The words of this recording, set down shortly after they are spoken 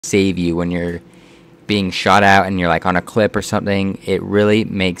save you when you're being shot out and you're like on a clip or something. It really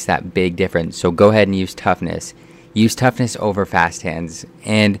makes that big difference. So go ahead and use toughness. Use toughness over fast hands.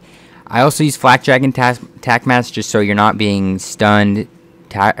 And I also use flak drag and tac mats just so you're not being stunned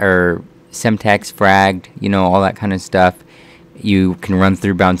or semtex fragged, you know, all that kind of stuff. You can run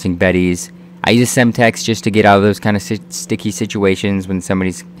through bouncing betties. I use semtex just to get out of those kind of sticky situations when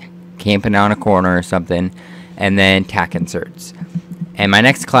somebody's camping on a corner or something. And then tack inserts. And my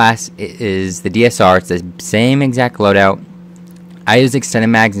next class is the DSR. It's the same exact loadout. I use extended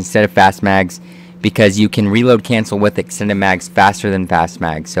mags instead of fast mags because you can reload cancel with extended mags faster than fast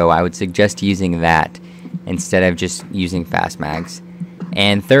mags. So I would suggest using that instead of just using fast mags.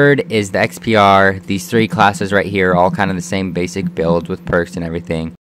 And third is the XPR. These three classes right here, all kind of the same basic builds with perks and everything.